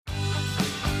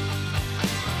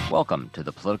Welcome to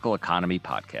the Political Economy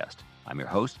Podcast. I'm your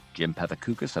host, Jim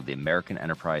Pethokoukis of the American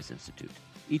Enterprise Institute.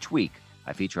 Each week,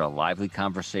 I feature a lively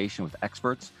conversation with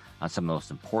experts on some of the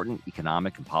most important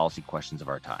economic and policy questions of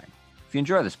our time. If you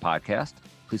enjoy this podcast,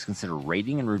 please consider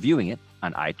rating and reviewing it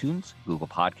on iTunes, Google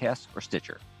Podcasts, or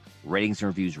Stitcher. Ratings and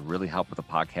reviews really help with the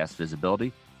podcast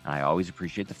visibility, and I always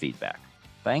appreciate the feedback.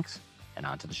 Thanks, and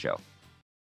on to the show.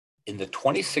 In the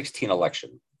 2016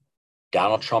 election,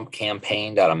 Donald Trump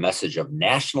campaigned on a message of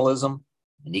nationalism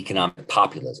and economic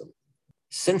populism.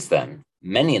 Since then,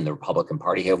 many in the Republican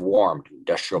Party have warmed to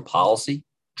industrial policy,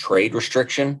 trade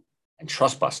restriction, and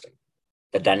trust busting.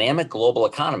 The dynamic global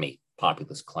economy,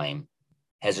 populists claim,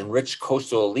 has enriched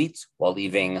coastal elites while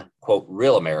leaving, quote,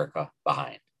 real America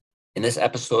behind. In this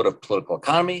episode of Political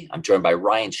Economy, I'm joined by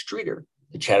Ryan Streeter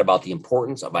to chat about the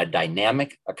importance of a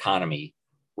dynamic economy.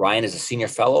 Ryan is a senior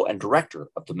fellow and director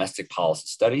of domestic policy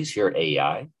studies here at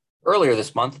AEI. Earlier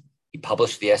this month, he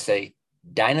published the essay,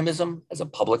 Dynamism as a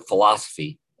Public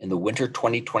Philosophy, in the winter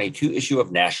 2022 issue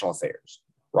of National Affairs.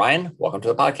 Ryan, welcome to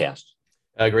the podcast.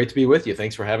 Great to be with you.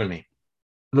 Thanks for having me.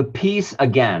 The piece,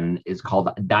 again, is called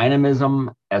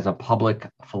Dynamism as a Public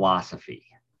Philosophy.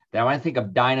 Now, when I think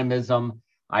of dynamism,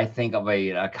 I think of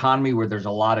an economy where there's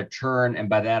a lot of churn. And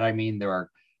by that, I mean there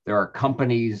are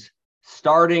companies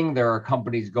starting, there are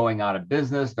companies going out of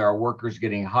business, there are workers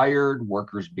getting hired,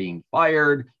 workers being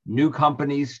fired, new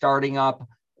companies starting up,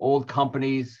 old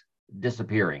companies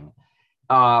disappearing.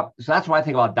 So that's what I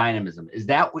think about dynamism. Is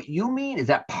that what you mean? Is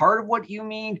that part of what you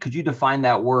mean? Could you define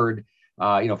that word,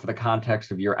 for the context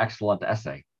of your excellent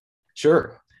essay?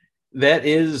 Sure. That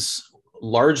is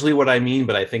largely what I mean,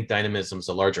 but I think dynamism is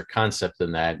a larger concept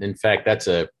than that. In fact, that's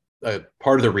a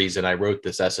part of the reason I wrote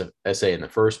this essay in the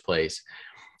first place.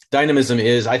 Dynamism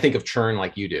is, I think of churn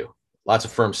like you do. Lots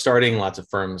of firms starting, lots of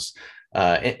firms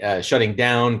shutting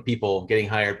down, people getting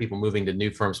hired, people moving to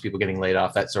new firms, people getting laid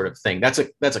off, that sort of thing. That's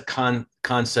a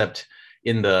concept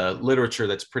in the literature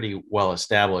that's pretty well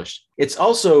established. It's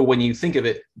also, when you think of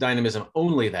it, dynamism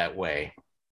only that way,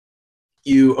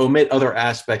 you omit other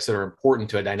aspects that are important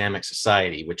to a dynamic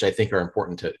society, which I think are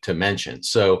important to mention.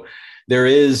 So there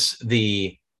is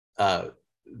the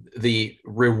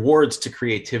rewards to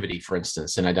creativity, for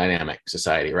instance, in a dynamic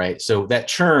society, right? So that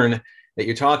churn that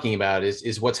you're talking about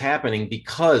is what's happening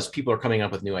because people are coming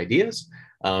up with new ideas.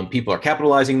 People are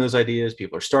capitalizing those ideas.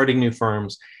 People are starting new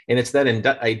firms. And it's that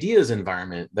ideas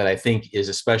environment that I think is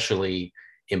especially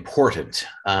important.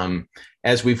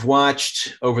 As we've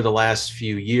watched over the last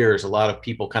few years, a lot of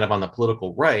people kind of on the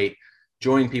political right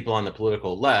join people on the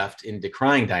political left in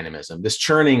decrying dynamism. This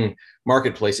churning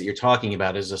marketplace that you're talking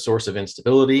about is a source of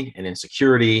instability and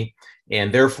insecurity,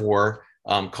 and therefore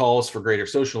calls for greater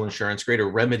social insurance,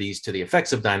 greater remedies to the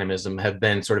effects of dynamism have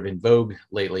been sort of in vogue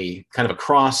lately, kind of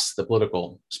across the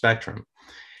political spectrum.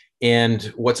 And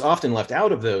what's often left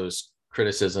out of those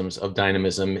criticisms of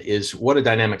dynamism is what a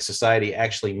dynamic society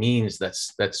actually means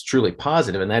that's truly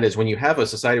positive. And that is when you have a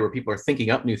society where people are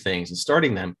thinking up new things and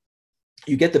starting them,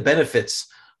 you get the benefits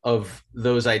of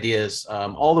those ideas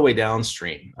all the way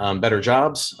downstream. Better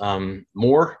jobs,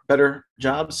 more better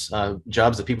jobs,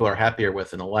 jobs that people are happier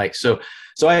with and the like. So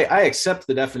I accept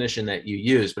the definition that you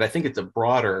use, but I think it's a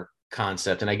broader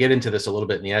concept. And I get into this a little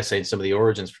bit in the essay and some of the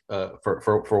origins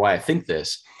for why I think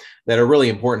this, that are really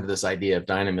important to this idea of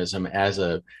dynamism as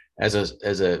a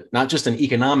not just an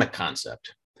economic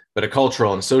concept, but a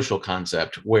cultural and social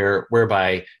concept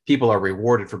whereby people are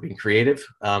rewarded for being creative,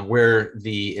 where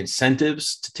the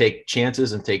incentives to take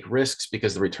chances and take risks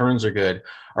because the returns are good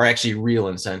are actually real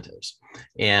incentives.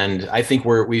 And I think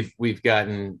we've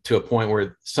gotten to a point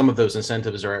where some of those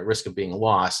incentives are at risk of being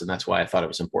lost. And that's why I thought it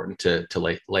was important to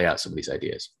lay out some of these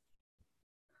ideas.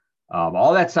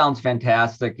 All that sounds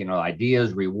fantastic,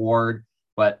 ideas, reward,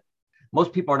 but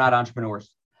most people are not entrepreneurs.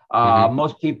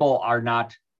 Most people are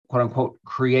not, quote unquote,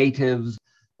 creatives.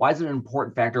 Why is it an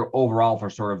important factor overall for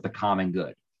sort of the common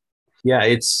good? Yeah,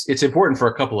 it's important for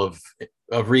a couple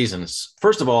of reasons.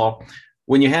 First of all,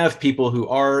 when you have people who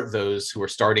are those who are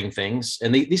starting things,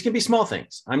 and these can be small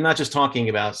things. I'm not just talking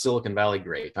about Silicon Valley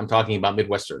great. I'm talking about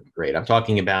Midwestern great. I'm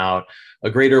talking about a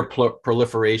greater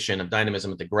proliferation of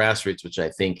dynamism at the grassroots, which I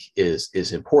think is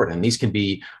important. These can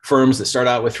be firms that start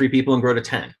out with 3 people and grow to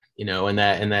 10, and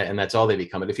that's all they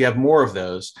become. And if you have more of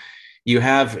those, you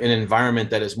have an environment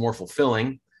that is more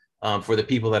fulfilling for the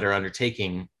people that are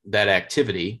undertaking that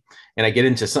activity. And I get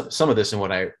into some of this in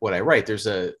what I write. There's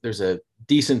a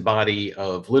decent body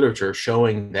of literature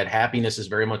showing that happiness is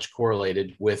very much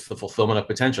correlated with the fulfillment of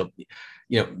potential.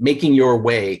 Making your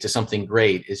way to something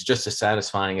great is just as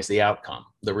satisfying as the outcome,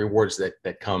 the rewards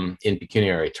that come in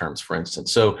pecuniary terms, for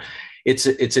instance. So it's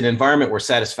an environment where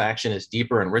satisfaction is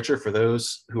deeper and richer for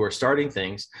those who are starting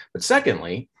things. But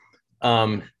secondly,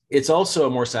 it's also a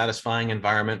more satisfying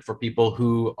environment for people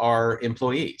who are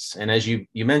employees. And as you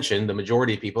mentioned, the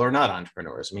majority of people are not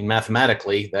entrepreneurs. I mean,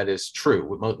 mathematically, that is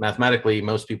true. Mathematically,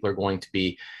 most people are going to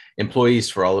be employees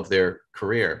for all of their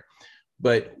career.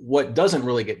 But what doesn't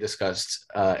really get discussed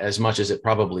as much as it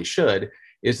probably should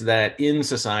is that in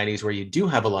societies where you do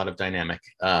have a lot of dynamic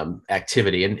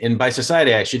activity, and by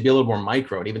society, I should be a little more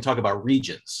micro and even talk about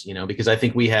regions, because I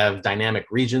think we have dynamic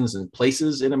regions and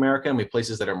places in America, and we have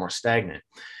places that are more stagnant.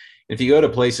 If you go to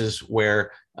places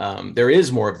where there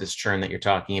is more of this churn that you're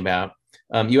talking about,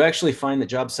 you actually find that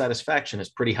job satisfaction is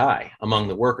pretty high among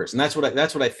the workers. And that's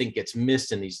what I think gets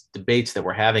missed in these debates that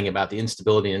we're having about the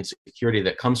instability and insecurity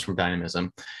that comes from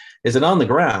dynamism, is that on the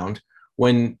ground,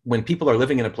 when people are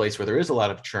living in a place where there is a lot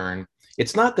of churn,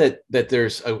 it's not that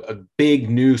there's a big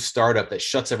new startup that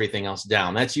shuts everything else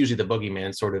down. That's usually the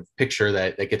boogeyman sort of picture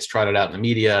that gets trotted out in the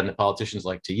media and the politicians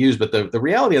like to use. But the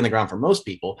reality on the ground for most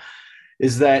people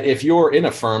is that if you're in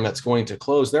a firm that's going to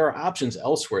close, there are options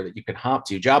elsewhere that you can hop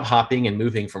to. Job hopping and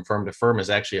moving from firm to firm is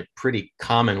actually a pretty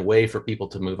common way for people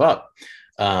to move up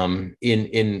to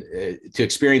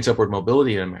experience upward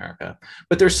mobility in America.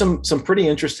 But there's some pretty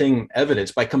interesting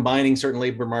evidence by combining certain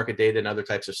labor market data and other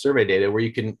types of survey data where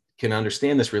you can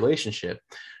understand this relationship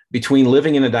between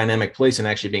living in a dynamic place and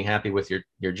actually being happy with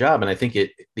your job. And I think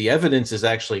the evidence is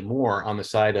actually more on the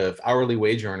side of hourly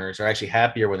wage earners are actually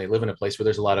happier when they live in a place where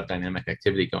there's a lot of dynamic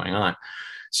activity going on.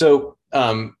 So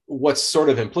what's sort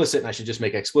of implicit, and I should just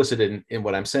make explicit in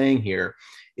what I'm saying here,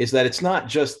 is that it's not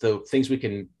just the things we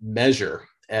can measure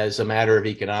as a matter of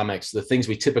economics, the things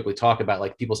we typically talk about,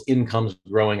 like people's incomes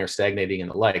growing or stagnating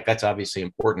and the like. That's obviously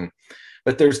important.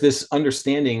 But there's this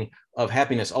understanding of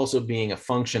happiness also being a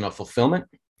function of fulfillment,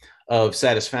 of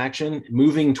satisfaction,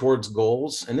 moving towards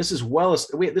goals. And this is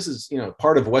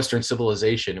part of Western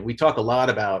civilization. And we talk a lot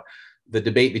about the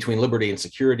debate between liberty and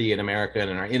security in America, and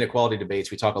in our inequality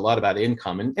debates, we talk a lot about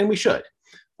income, and we should.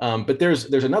 But there's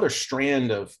another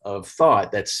strand of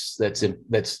thought that's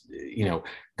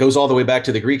goes all the way back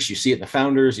to the Greeks. You see it in the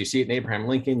founders, you see it in Abraham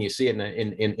Lincoln, you see it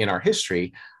in our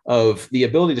history, of the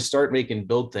ability to start, make, and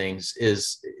build things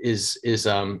is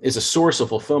a source of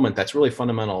fulfillment that's really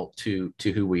fundamental to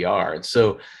who we are. And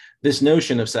so this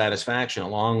notion of satisfaction,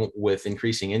 along with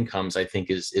increasing incomes, I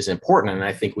think is important. And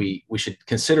I think we should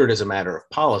consider it as a matter of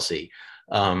policy,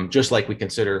 just like we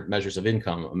consider measures of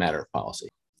income a matter of policy.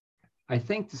 I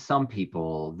think to some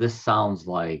people, this sounds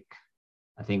like,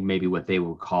 I think maybe what they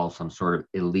would call some sort of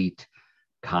elite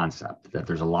concept, that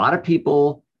there's a lot of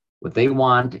people, what they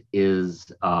want is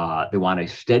they want a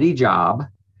steady job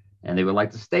and they would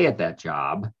like to stay at that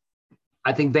job.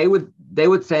 I think they would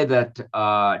say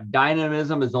that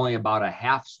dynamism is only about a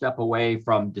half step away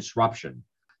from disruption.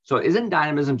 So isn't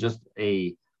dynamism just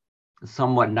a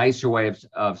somewhat nicer way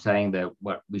of saying that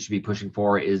what we should be pushing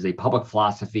for is a public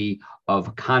philosophy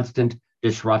of constant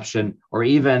disruption, or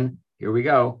even, here we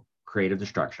go, creative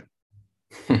destruction?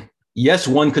 Yes,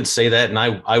 one could say that, and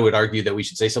I would argue that we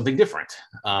should say something different.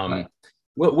 Right.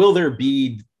 Will there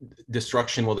be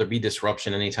destruction? Will there be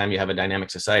disruption anytime you have a dynamic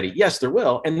society? Yes, there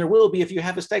will, and there will be if you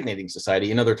have a stagnating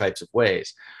society in other types of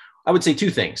ways. I would say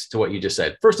two things to what you just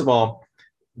said. First of all,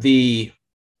 the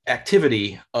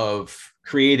activity of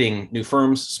creating new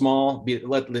firms, small,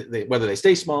 whether they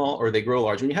stay small or they grow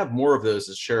large, when you have more of those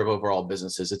as share of overall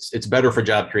businesses, it's better for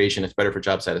job creation, it's better for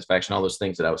job satisfaction, all those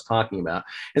things that I was talking about.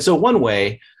 And so one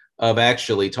way of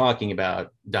actually talking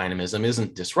about dynamism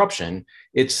isn't disruption,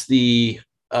 it's the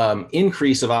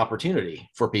increase of opportunity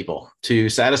for people to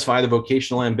satisfy the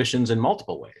vocational ambitions in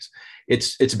multiple ways.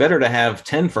 It's better to have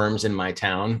 10 firms in my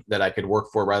town that I could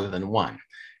work for rather than one.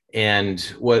 And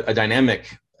what a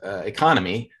dynamic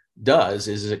economy does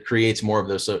is it creates more of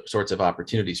those sorts of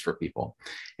opportunities for people.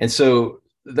 And so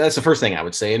that's the first thing I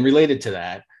would say. And related to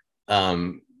that,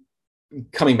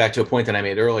 coming back to a point that I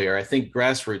made earlier, I think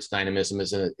grassroots dynamism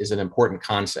is an important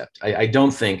concept. I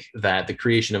don't think that the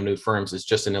creation of new firms is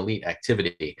just an elite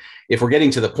activity. If we're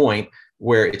getting to the point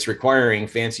where it's requiring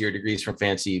fancier degrees from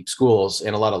fancy schools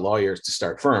and a lot of lawyers to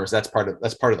start firms, that's part of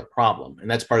the problem, and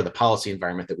that's part of the policy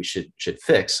environment that we should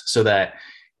fix, so that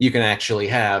you can actually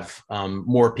have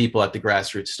more people at the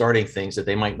grassroots starting things that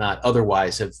they might not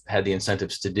otherwise have had the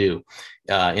incentives to do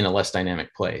in a less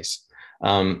dynamic place.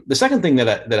 The second thing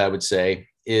that I would say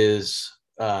is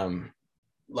I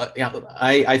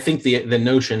think the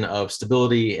notion of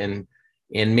stability and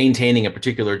maintaining a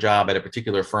particular job at a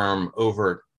particular firm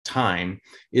over time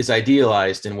is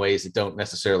idealized in ways that don't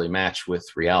necessarily match with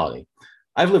reality.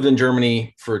 I've lived in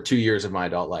Germany for 2 years of my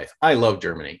adult life. I love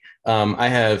Germany. I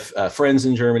have friends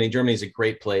in Germany. Germany is a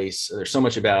great place. There's so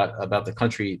much about the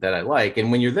country that I like.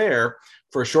 And when you're there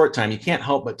for a short time, you can't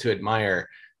help but to admire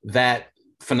that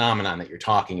phenomenon that you're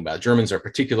talking about. Germans are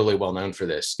particularly well known for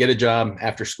this. Get a job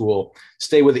after school,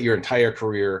 stay with it your entire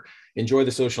career, enjoy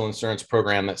the social insurance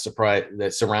program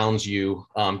that surrounds you.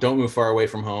 Don't move far away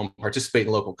from home. Participate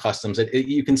in local customs.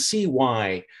 You can see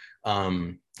why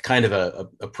kind of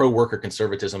a pro-worker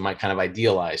conservatism might kind of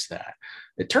idealize that.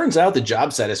 It turns out the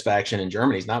job satisfaction in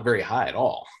Germany is not very high at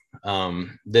all.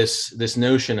 This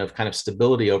notion of kind of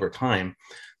stability over time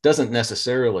doesn't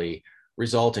necessarily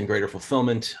result in greater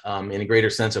fulfillment, in a greater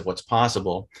sense of what's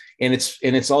possible. And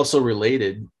it's also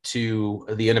related to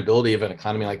the inability of an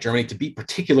economy like Germany to be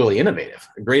particularly innovative.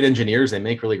 Great engineers, they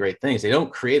make really great things. They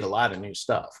don't create a lot of new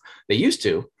stuff. They used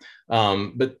to,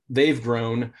 but they've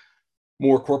grown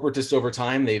more corporatist over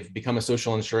time. They've become a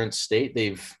social insurance state.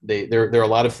 There are a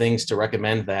lot of things to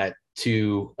recommend that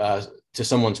to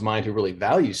someone's mind who really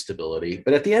values stability.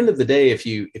 But at the end of the day,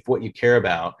 if what you care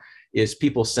about is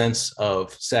people's sense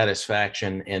of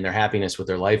satisfaction and their happiness with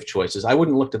their life choices, I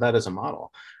wouldn't look to that as a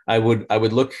model. I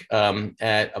would look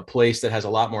at a place that has a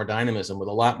lot more dynamism, with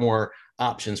a lot more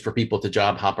options for people to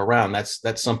job hop around. That's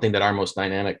something that our most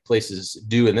dynamic places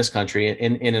do in this country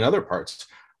and in other parts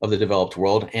of the developed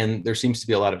world. And there seems to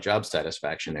be a lot of job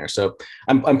satisfaction there. So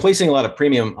I'm placing a lot of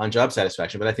premium on job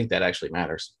satisfaction, but I think that actually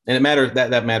matters. And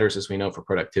that matters, as we know, for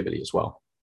productivity as well.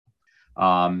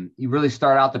 You really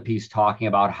start out the piece talking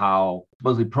about how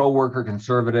supposedly pro-worker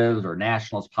conservatives or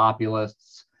nationalist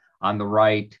populists on the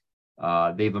right,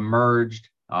 they've emerged.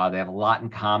 They have a lot in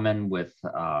common with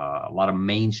a lot of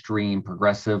mainstream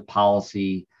progressive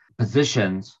policy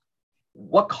positions.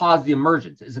 What caused the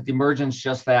emergence? Is it the emergence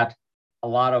just that a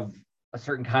lot of a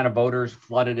certain kind of voters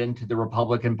flooded into the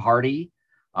Republican Party?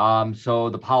 So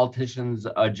the politicians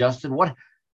adjusted. What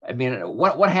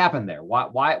happened there?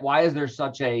 Why is there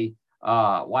such a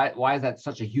why is that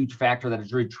such a huge factor that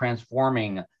is really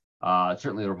transforming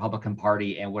certainly the Republican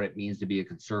Party and what it means to be a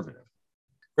conservative?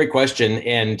 Great question.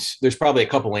 And there's probably a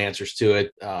couple answers to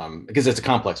it because it's a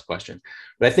complex question.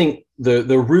 But I think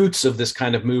the roots of this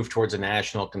kind of move towards a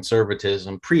national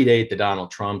conservatism predate the Donald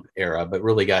Trump era, but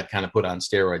really got kind of put on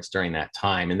steroids during that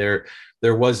time. And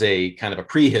there was a kind of a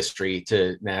prehistory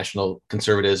to national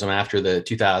conservatism after the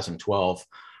 2012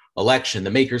 election, the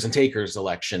makers and takers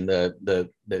election. The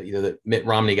Mitt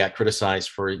Romney got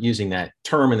criticized for using that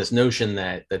term and this notion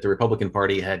that the Republican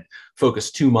Party had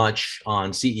focused too much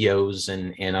on CEOs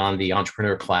and on the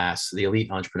entrepreneur class, the elite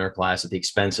entrepreneur class, at the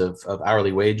expense of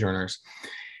hourly wage earners.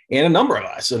 And a number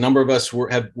of us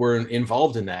were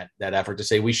involved in that effort to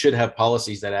say we should have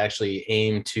policies that actually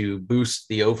aim to boost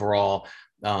the overall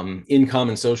income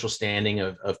and social standing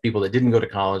of people that didn't go to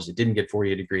college, that didn't get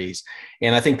 4-year degrees.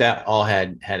 And I think that all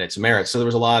had its merits. So there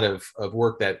was a lot of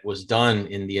work that was done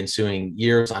in the ensuing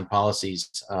years on policies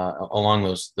along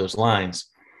those lines.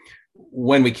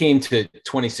 When we came to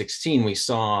 2016, we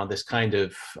saw this kind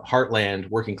of heartland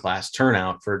working class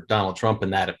turnout for Donald Trump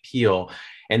and that appeal.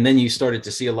 And then you started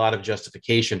to see a lot of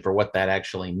justification for what that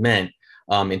actually meant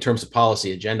in terms of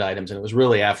policy agenda items. And it was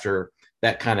really after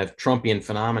that kind of Trumpian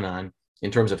phenomenon in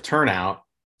terms of turnout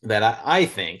that I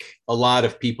think a lot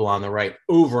of people on the right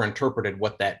overinterpreted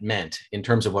what that meant in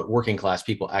terms of what working class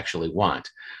people actually want.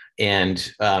 And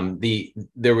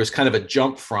there was kind of a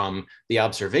jump from the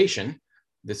observation,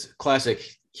 this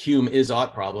classic Hume is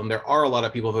ought problem. There are a lot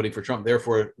of people voting for Trump.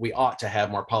 Therefore, we ought to have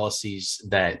more policies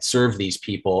that serve these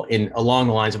people along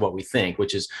the lines of what we think,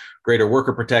 which is greater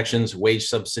worker protections, wage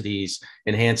subsidies,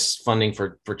 enhanced funding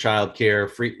for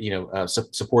childcare, free,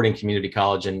 supporting community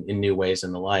college in new ways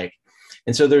and the like.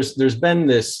 And so there's been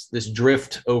this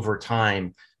drift over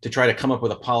time to try to come up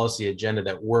with a policy agenda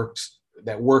that works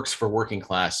for working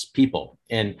class people.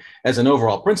 And as an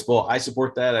overall principle, I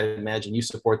support that. I imagine you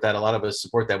support that. A lot of us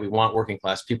support that. We want working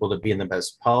class people to be in the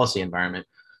best policy environment.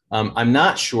 I'm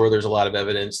not sure there's a lot of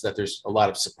evidence that there's a lot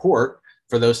of support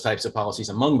for those types of policies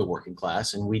among the working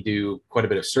class. And we do quite a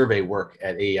bit of survey work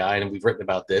at AEI, and we've written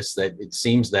about this, that it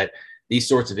seems that these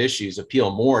sorts of issues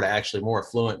appeal more to actually more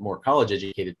affluent, more college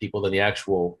educated people than the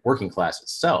actual working class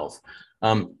itself.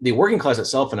 The working class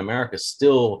itself in America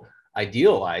still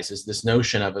idealizes this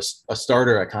notion of a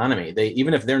starter economy.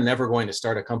 Even if they're never going to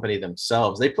start a company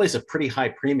themselves, they place a pretty high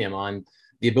premium on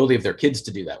the ability of their kids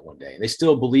to do that one day. They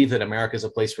still believe that America is a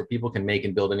place where people can make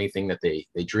and build anything that they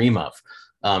dream of.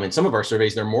 In some of our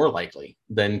surveys, they're more likely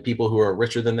than people who are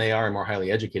richer than they are and more highly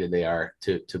educated they are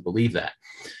to believe that.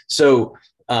 So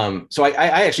So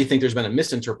I actually think there's been a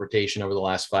misinterpretation over the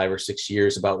last 5 or 6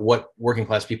 years about what working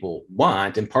class people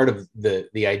want. And part of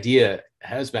the idea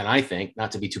has been, I think,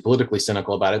 not to be too politically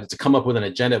cynical about it, but to come up with an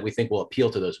agenda we think will appeal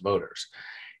to those voters.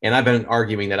 And I've been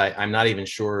arguing that I'm not even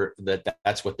sure that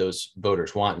that's what those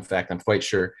voters want. In fact, I'm quite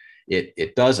sure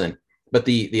it doesn't. But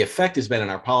the effect has been in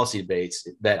our policy debates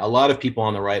that a lot of people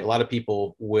on the right, a lot of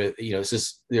people with,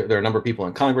 there are a number of people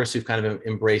in Congress who've kind of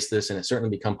embraced this, and it's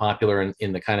certainly become popular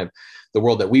in the kind of the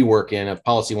world that we work in of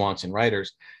policy wonks and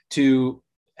writers to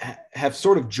have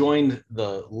sort of joined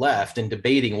the left in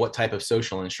debating what type of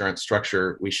social insurance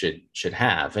structure we should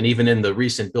have. And even in the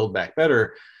recent Build Back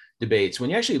Better debates, when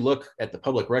you actually look at the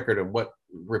public record of what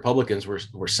Republicans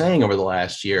were saying over the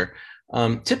last year,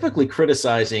 typically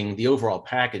criticizing the overall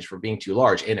package for being too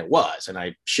large, and it was. And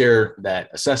I share that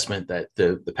assessment that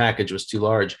the package was too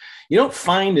large. You don't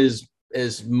find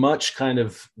as much kind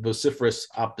of vociferous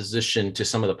opposition to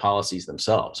some of the policies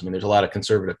themselves. I mean, there's a lot of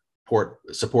conservative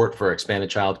support for expanded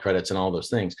child credits and all those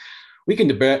things. We can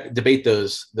debate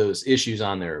those issues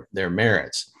on their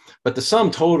merits. But the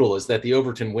sum total is that the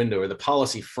Overton window, or the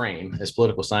policy frame, as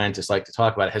political scientists like to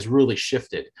talk about it, has really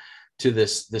shifted to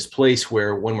this place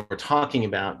where when we're talking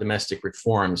about domestic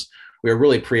reforms, we are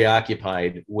really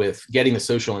preoccupied with getting the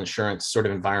social insurance sort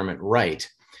of environment right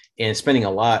and spending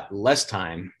a lot less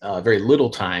time, very little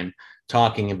time,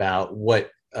 talking about what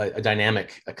a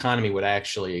dynamic economy would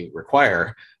actually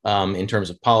require in terms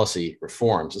of policy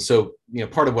reforms. And so,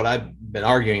 part of what I've been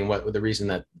arguing, what the reason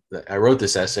that I wrote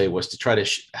this essay was to try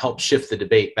to help shift the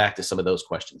debate back to some of those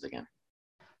questions again.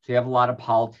 So you have a lot of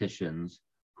politicians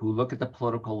who look at the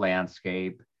political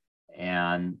landscape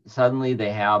and suddenly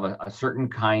they have a certain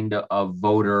kind of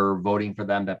voter voting for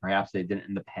them that perhaps they didn't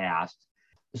in the past.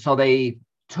 So they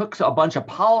took a bunch of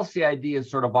policy ideas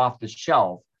sort of off the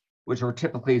shelf, which were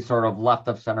typically sort of left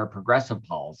of center progressive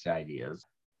policy ideas.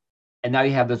 And now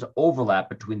you have this overlap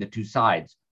between the two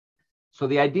sides. So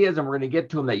the ideas, and we're going to get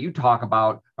to them, that you talk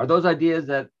about, are those ideas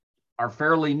that are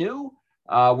fairly new?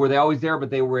 Were they always there, but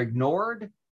they were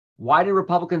ignored? Why did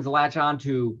Republicans latch on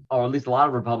to, or at least a lot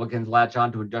of Republicans latch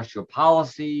on to industrial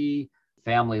policy,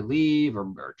 family leave,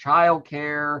 or child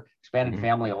care, expanded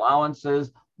family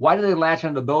allowances? Why do they latch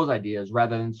onto those ideas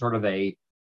rather than sort of a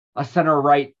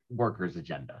center-right workers'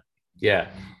 agenda? Yeah,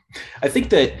 I think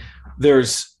that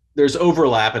there's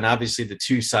overlap, and obviously the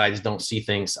two sides don't see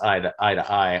things eye to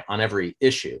eye on every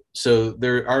issue. So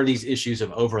there are these issues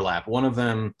of overlap. One of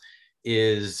them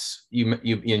is you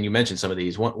mentioned some of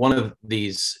these. One of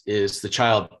these is the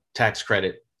child tax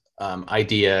credit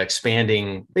idea,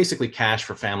 expanding basically cash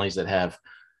for families that have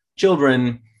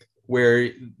children, where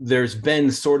there's been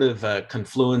sort of a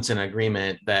confluence and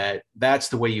agreement that that's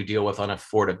the way you deal with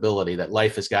unaffordability, that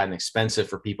life has gotten expensive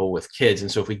for people with kids.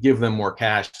 And so if we give them more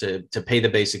cash to pay the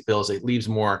basic bills, it leaves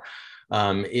more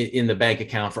in the bank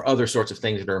account for other sorts of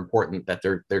things that are important that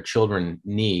their children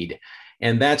need.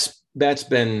 And that's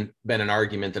been an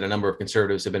argument that a number of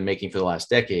conservatives have been making for the last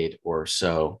decade or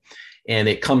so. And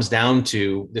it comes down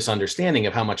to this understanding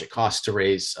of how much it costs to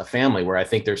raise a family, where I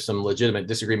think there's some legitimate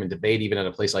disagreement, debate, even at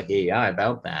a place like AEI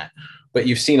about that. But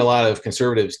you've seen a lot of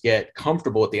conservatives get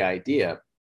comfortable with the idea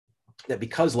that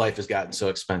because life has gotten so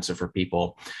expensive for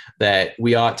people, that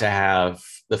we ought to have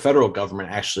the federal government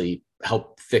actually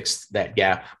help fix that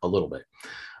gap a little bit.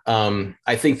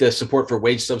 I think the support for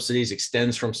wage subsidies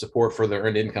extends from support for the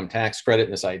earned income tax credit,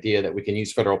 and this idea that we can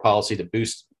use federal policy to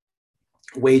boost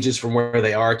wages from where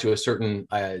they are to a certain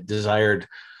desired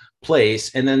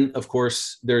place. And then, of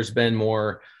course, there's been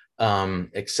more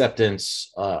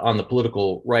acceptance on the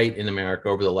political right in America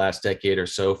over the last decade or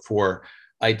so for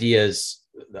ideas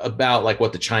about like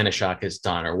what the China shock has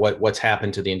done, or what's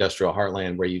happened to the industrial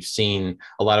heartland, where you've seen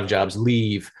a lot of jobs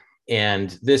leave.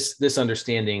 And this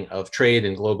understanding of trade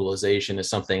and globalization is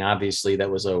something, obviously, that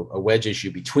was a wedge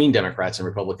issue between Democrats and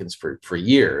Republicans for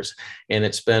years. And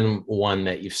it's been one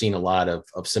that you've seen a lot of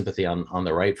sympathy on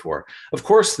the right for. Of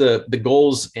course, the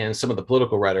goals and some of the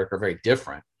political rhetoric are very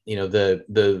different.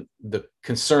 The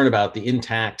concern about the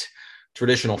intact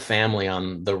traditional family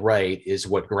on the right is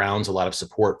what grounds a lot of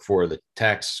support for the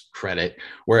tax credit,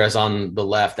 whereas on the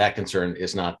left, that concern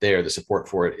is not there. The support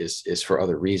for it is for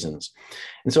other reasons.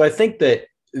 And so I think that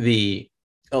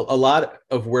a lot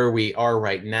of where we are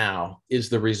right now is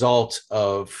the result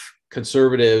of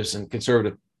conservatives and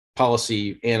conservative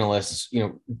policy analysts,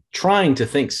 trying to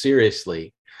think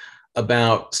seriously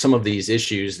about some of these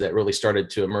issues that really started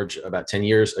to emerge about 10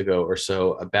 years ago or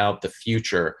so, about the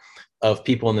future of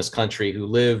people in this country who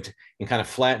lived in kind of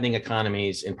flattening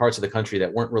economies in parts of the country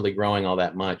that weren't really growing all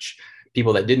that much,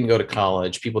 people that didn't go to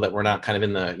college, people that were not kind of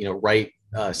in the right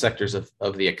sectors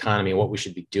of the economy and what we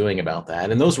should be doing about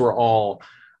that. And those were all,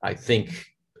 I think,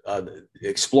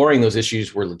 exploring those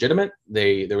issues were legitimate.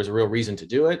 There was a real reason to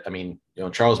do it. I mean,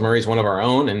 Charles Murray is one of our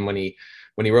own, and when he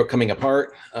wrote Coming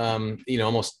Apart,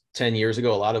 almost 10 years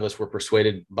ago, a lot of us were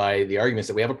persuaded by the arguments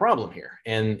that we have a problem here,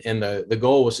 and the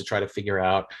goal was to try to figure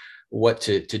out what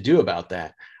to do about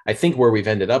that. I think where we've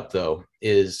ended up, though,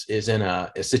 is in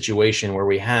a situation where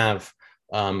we have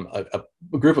a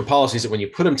group of policies that when you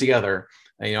put them together,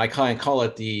 I kind of call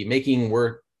it the making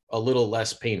work a little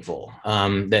less painful.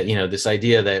 That, this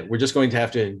idea that we're just going to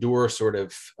have to endure sort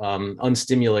of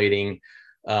unstimulating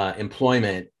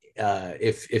employment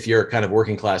if you're a kind of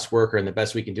working class worker, and the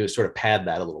best we can do is sort of pad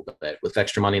that a little bit with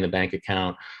extra money in the bank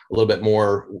account, a little bit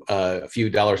more, a few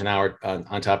dollars an hour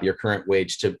on top of your current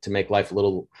wage to make life a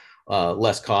little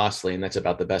less costly. And that's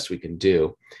about the best we can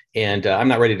do. And I'm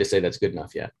not ready to say that's good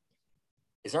enough yet.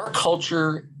 Is our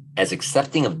culture as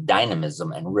accepting of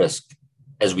dynamism and risk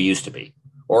as we used to be?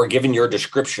 Or given your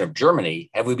description of Germany,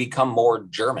 have we become more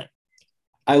German?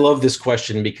 I love this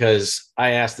question because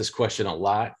I ask this question a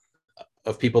lot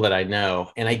of people that I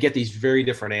know, and I get these very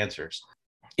different answers.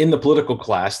 In the political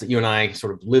class that you and I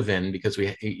sort of live in, because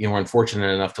we're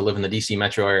unfortunate enough to live in the DC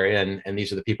metro area, and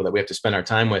these are the people that we have to spend our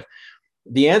time with,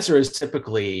 the answer is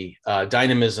typically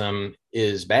dynamism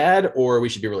is bad, or we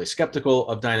should be really skeptical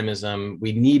of dynamism.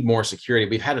 We need more security.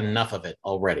 We've had enough of it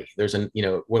already. There's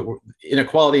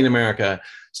inequality in America,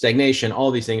 stagnation, all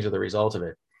these things are the result of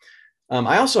it.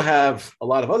 I also have a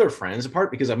lot of other friends, in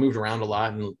part because I've moved around a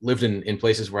lot and lived in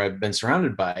places where I've been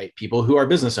surrounded by people who are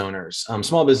business owners,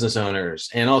 small business owners,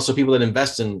 and also people that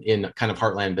invest in kind of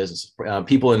heartland business,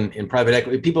 people in private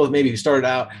equity, people maybe who started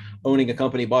out owning a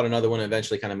company, bought another one, and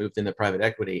eventually kind of moved into private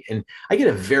equity. And I get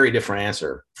a very different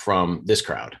answer from this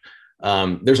crowd.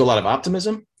 There's a lot of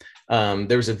optimism.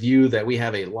 There's a view that we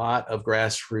have a lot of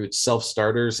grassroots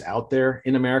self-starters out there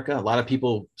in America, a lot of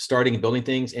people starting and building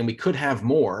things, and we could have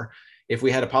more if we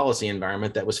had a policy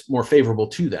environment that was more favorable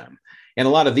to them. And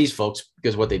a lot of these folks,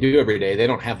 because what they do every day, they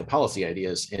don't have the policy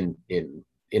ideas in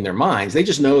their minds. They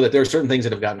just know that there are certain things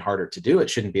that have gotten harder to do. It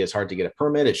shouldn't be as hard to get a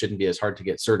permit. It shouldn't be as hard to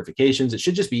get certifications. It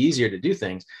should just be easier to do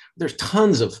things. There's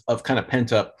tons of kind of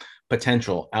pent up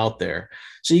potential out there.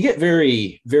 So you get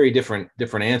very, very different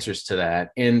answers to that.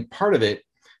 And part of it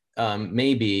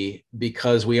may be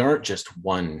because we aren't just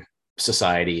one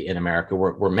society in America,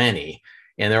 we're many.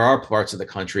 And there are parts of the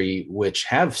country which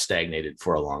have stagnated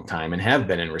for a long time and have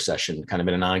been in recession kind of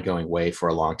in an ongoing way for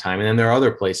a long time. And then there are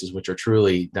other places which are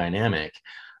truly dynamic.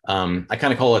 I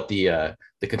kind of call it the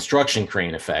construction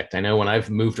crane effect. I know when I've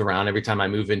moved around, every time I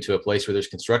move into a place where there's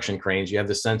construction cranes, you have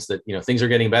the sense that, things are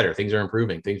getting better, things are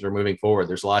improving, things are moving forward.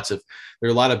 There are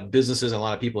a lot of businesses and a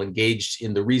lot of people engaged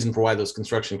in the reason for why those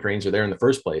construction cranes are there in the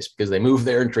first place, because they moved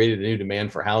there and created a new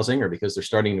demand for housing, or because they're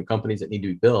starting new companies that need to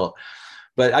be built.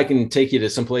 But I can take you to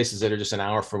some places that are just an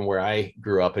hour from where I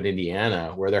grew up in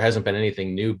Indiana, where there hasn't been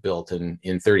anything new built in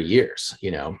 30 years,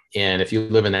 and if you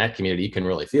live in that community, you can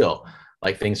really feel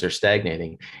like things are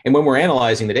stagnating. And when we're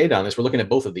analyzing the data on this, we're looking at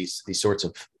both of these sorts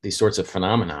of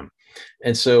phenomenon.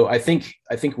 And so I think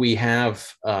we have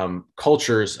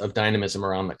cultures of dynamism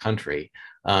around the country.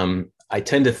 I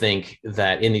tend to think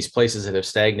that in these places that have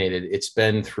stagnated, it's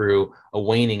been through a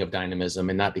waning of dynamism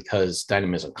and not because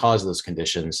dynamism caused those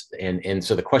conditions. And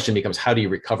so the question becomes, how do you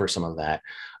recover some of that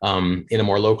in a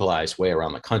more localized way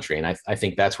around the country? And I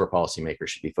think that's where policymakers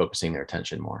should be focusing their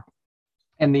attention more.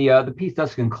 And the piece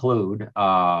does conclude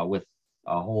with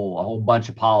a whole bunch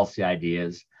of policy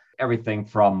ideas, everything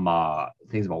from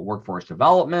things about workforce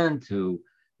development to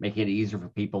making it easier for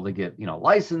people to get,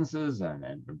 licenses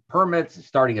and permits,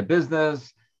 starting a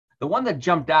business. The one that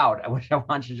jumped out, which I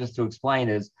want you just to explain,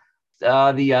 is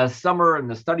the summer and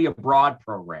the study abroad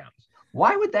programs.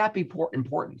 Why would that be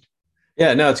important?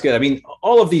 Yeah, no, it's good. I mean,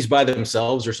 all of these by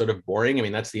themselves are sort of boring. I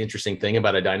mean, that's the interesting thing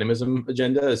about a dynamism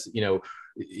agenda is,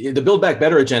 the Build Back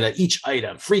Better agenda, each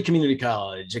item, free community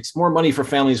college, it's more money for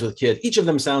families with kids. Each of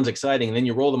them sounds exciting. And then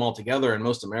you roll them all together and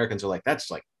most Americans are like,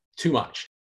 that's like too much.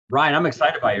 Ryan, I'm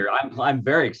excited by I'm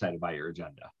very excited by your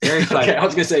agenda. Very excited. Okay, I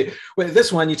was going to say, with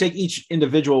this one, you take each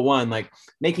individual one, like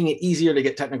making it easier to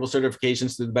get technical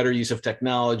certifications through the better use of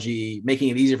technology, making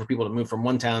it easier for people to move from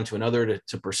one town to another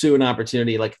to pursue an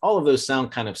opportunity. Like all of those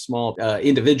sound kind of small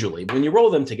individually. But when you roll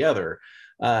them together,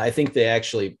 I think they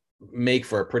actually make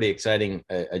for a pretty exciting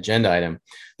agenda item.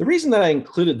 The reason that I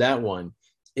included that one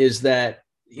is that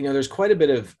there's quite a bit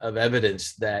of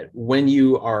evidence that when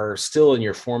you are still in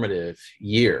your formative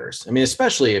years, I mean,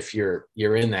 especially if you're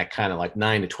in that kind of like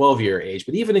 9 to 12 year age,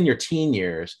 but even in your teen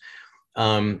years,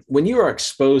 when you are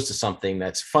exposed to something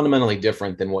that's fundamentally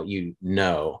different than what you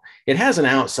know, it has an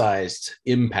outsized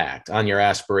impact on your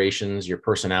aspirations, your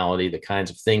personality, the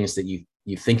kinds of things that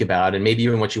you think about, and maybe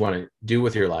even what you want to do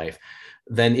with your life,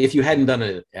 than if you hadn't done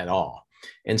it at all.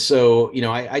 And so,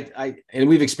 and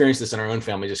we've experienced this in our own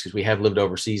family just because we have lived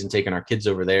overseas and taken our kids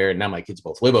over there. And now my kids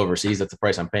both live overseas. That's the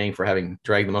price I'm paying for having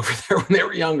dragged them over there when they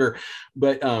were younger.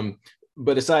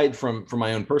 But aside from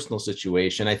my own personal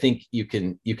situation, I think you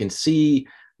can see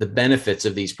the benefits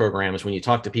of these programs when you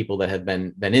talk to people that have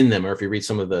been in them, or if you read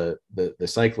some of the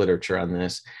psych literature on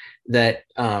this, that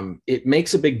it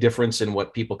makes a big difference in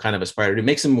what people kind of aspire to. It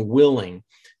makes them willing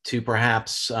to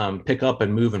perhaps pick up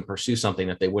and move and pursue something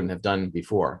that they wouldn't have done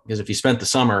before. Because if you spent the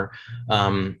summer,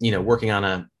 working on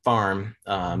a farm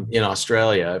in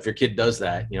Australia, if your kid does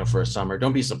that, for a summer,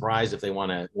 don't be surprised if they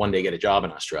want to one day get a job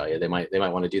in Australia. They might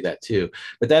want to do that too.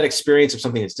 But that experience of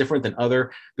something that's different than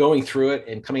other, going through it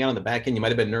and coming out on the back end, you might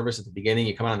have been nervous at the beginning.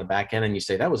 You come out on the back end and you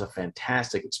say, that was a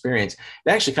fantastic experience.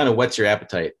 It actually kind of whets your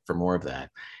appetite for more of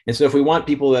that. And so if we want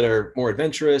people that are more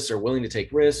adventurous or willing to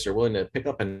take risks or willing to pick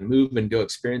up and move and go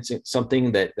experiencing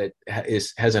something that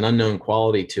has an unknown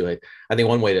quality to it, I think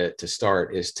one way to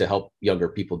start is to help younger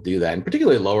people do that, and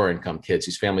particularly lower income kids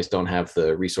whose families don't have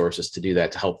the resources to do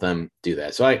that, to help them do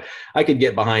that. So I could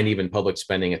get behind even public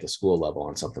spending at the school level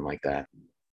on something like that.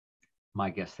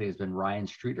 My guest today has been Ryan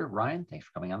Streeter. Ryan, thanks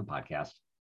for coming on the podcast.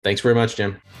 Thanks very much,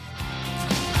 Jim.